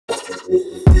Lego,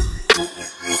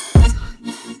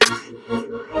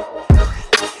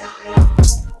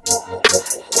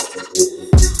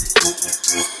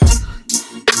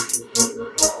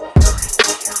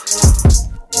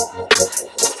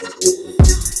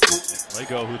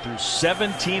 who threw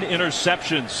 17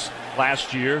 interceptions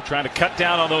last year, trying to cut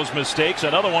down on those mistakes.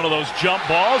 Another one of those jump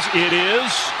balls. It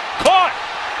is caught.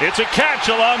 It's a catch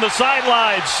along the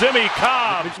sidelines. Simmie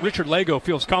Cobbs. Richard Lego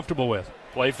feels comfortable with.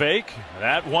 Play fake.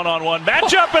 That one-on-one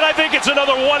matchup, and I think it's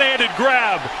another one-handed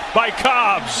grab by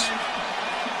Cobbs.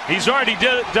 He's already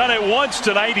done it once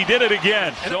tonight. He did it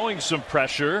again. Showing some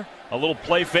pressure. A little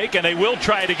play fake, and they will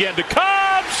try it again to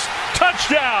Cobbs.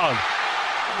 Touchdown.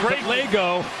 Great.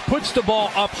 Lego puts the ball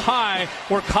up high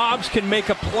where Cobbs can make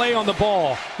a play on the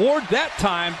ball. Ward that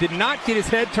time did not get his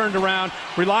head turned around,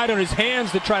 relied on his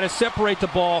hands to try to separate the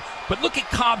ball. But look at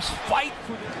Cobbs fight.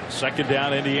 Second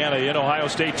down, Indiana in Ohio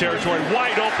State territory.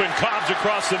 Wide open, Cobbs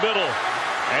across the middle.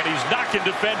 And he's knocking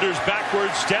defenders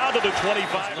backwards down to the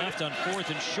 25. Left on 4th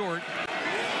and short.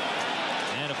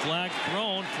 And a flag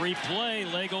thrown, free play.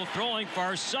 Lego throwing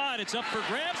far side. It's up for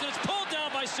grabs, and it's pulled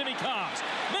down by Simmie Cobbs.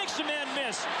 Makes a man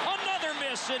miss. Another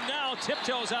miss, and now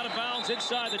tiptoes out of bounds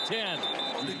inside the 10.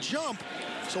 The jump.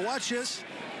 So watch this.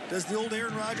 Does the old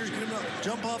Aaron Rodgers get him to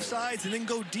jump off sides and then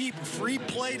go deep? Free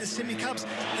play to Simmie Cobbs.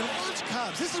 And watch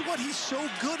Cobbs. This is what he's so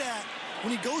good at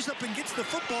when he goes up and gets the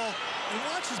football. And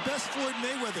watch his best Floyd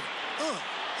Mayweather.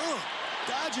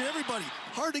 Dodging everybody.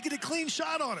 Hard to get a clean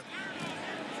shot on him.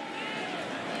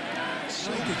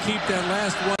 So you can keep that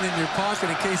last one in your pocket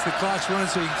in case the clock's running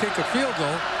so you can kick a field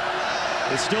goal.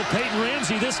 It's still Peyton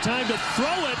Ramsey this time to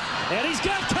throw it, and he's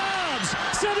got Cobbs.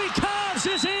 Simmie Cobbs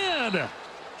is in.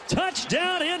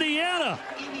 Touchdown, Indiana.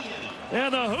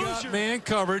 And the Hoosiers. Man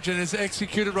coverage, and it's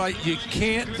executed right. You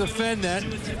can't defend that,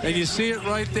 and you see it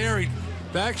right there. He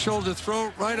back shoulder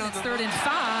throw right on the 3rd and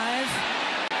 5.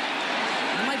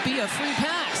 It might be a free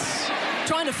pass.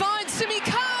 Trying to find Simmie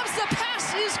Cobbs. The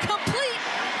pass is complete.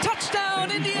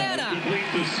 Touchdown, Indiana.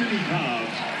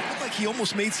 Looked like he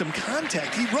almost made some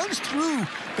contact. He runs through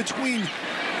between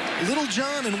Little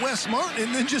John and Wes Martin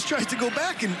and then just tries to go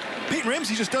back, and Peyton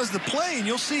Ramsey just does the play, and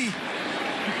you'll see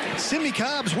Simmie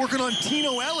Cobbs working on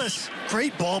Tino Ellis.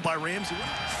 Great ball by Ramsey.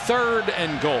 3rd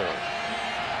and goal.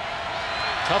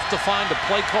 Tough to find a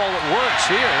play call that works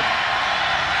here.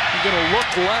 You're going to look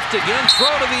left again,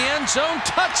 throw to the end zone,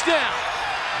 touchdown.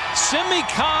 Simmie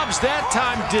Cobbs that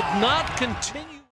time did not continue.